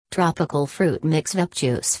Tropical fruit mix vape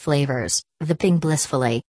juice flavors, vaping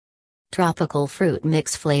blissfully. Tropical fruit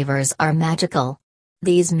mix flavors are magical.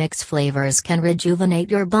 These mix flavors can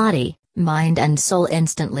rejuvenate your body, mind and soul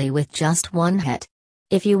instantly with just one hit.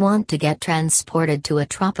 If you want to get transported to a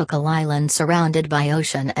tropical island surrounded by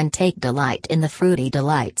ocean and take delight in the fruity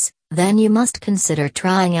delights, then you must consider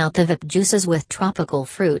trying out the vape juices with tropical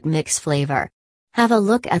fruit mix flavor. Have a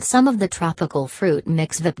look at some of the tropical fruit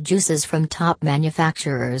mix vape juices from top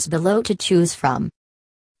manufacturers below to choose from.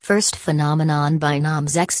 First, Phenomenon by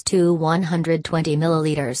Noms X2 120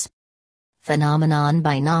 ml. Phenomenon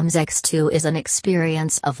by Noms X2 is an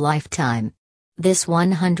experience of lifetime. This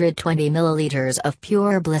 120 ml of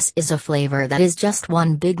pure bliss is a flavor that is just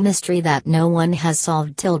one big mystery that no one has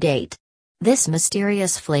solved till date. This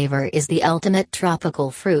mysterious flavor is the ultimate tropical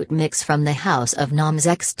fruit mix from the house of Noms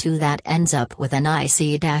X2 that ends up with an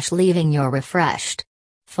icy dash, leaving you refreshed.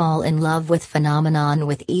 Fall in love with Phenomenon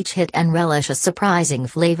with each hit and relish a surprising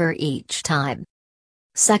flavor each time.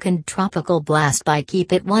 Second, Tropical Blast by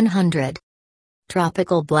Keep It 100.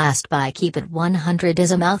 Tropical Blast by Keep It 100 is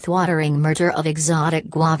a mouth-watering merger of exotic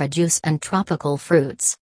guava juice and tropical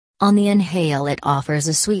fruits. On the inhale, it offers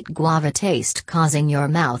a sweet guava taste, causing your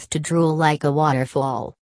mouth to drool like a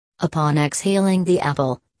waterfall. Upon exhaling, the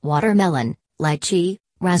apple, watermelon, lychee,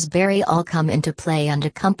 raspberry all come into play and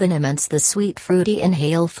accompaniments the sweet fruity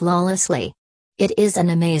inhale flawlessly. It is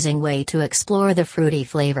an amazing way to explore the fruity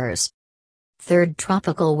flavors. Third,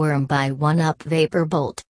 Tropical Worm by 1UP Vapor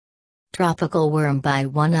Bolt. Tropical Worm by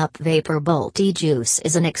 1UP Vapor Bolt e-juice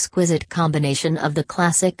is an exquisite combination of the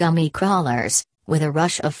classic gummy crawlers, with a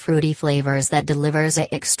rush of fruity flavors that delivers an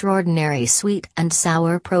extraordinary sweet and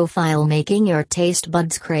sour profile, making your taste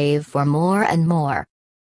buds crave for more and more.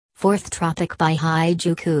 Fourth, Tropic by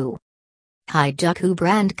Haijuku. Haijuku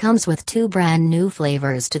brand comes with two brand new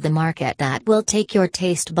flavors to the market that will take your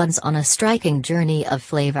taste buds on a striking journey of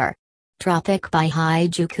flavor. Tropic by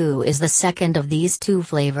Haijuku is the second of these two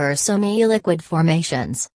flavor semi-liquid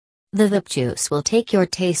formations. The vape juice will take your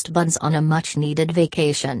taste buds on a much-needed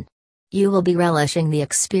vacation. You will be relishing the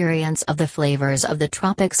experience of the flavors of the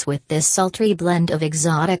tropics with this sultry blend of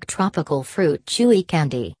exotic tropical fruit chewy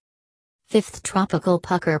candy. Fifth, Tropical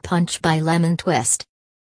Pucker Punch by Lemon Twist.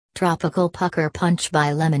 Tropical Pucker Punch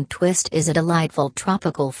by Lemon Twist is a delightful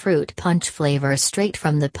tropical fruit punch flavor straight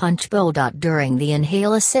from the punch bowl. During the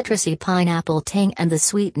inhale, a citrusy pineapple tang and the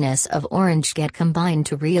sweetness of orange get combined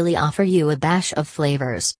to really offer you a bash of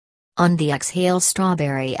flavors. On the exhale,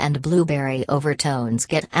 strawberry and blueberry overtones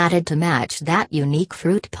get added to match that unique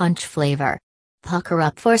fruit punch flavor. Pucker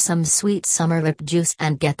up for some sweet summer vape juice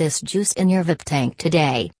and get this juice in your vape tank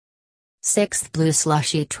today. Sixth, Blue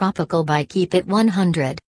Slushy Tropical by Keep It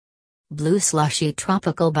 100. Blue Slushy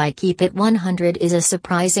Tropical by Keep It 100 is a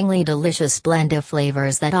surprisingly delicious blend of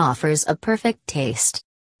flavors that offers a perfect taste.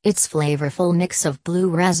 Its flavorful mix of blue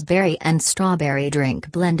raspberry and strawberry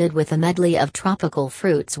drink blended with a medley of tropical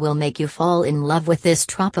fruits will make you fall in love with this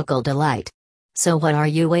tropical delight. So what are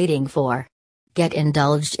you waiting for? Get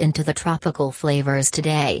indulged into the tropical flavors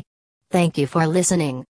today. Thank you for listening.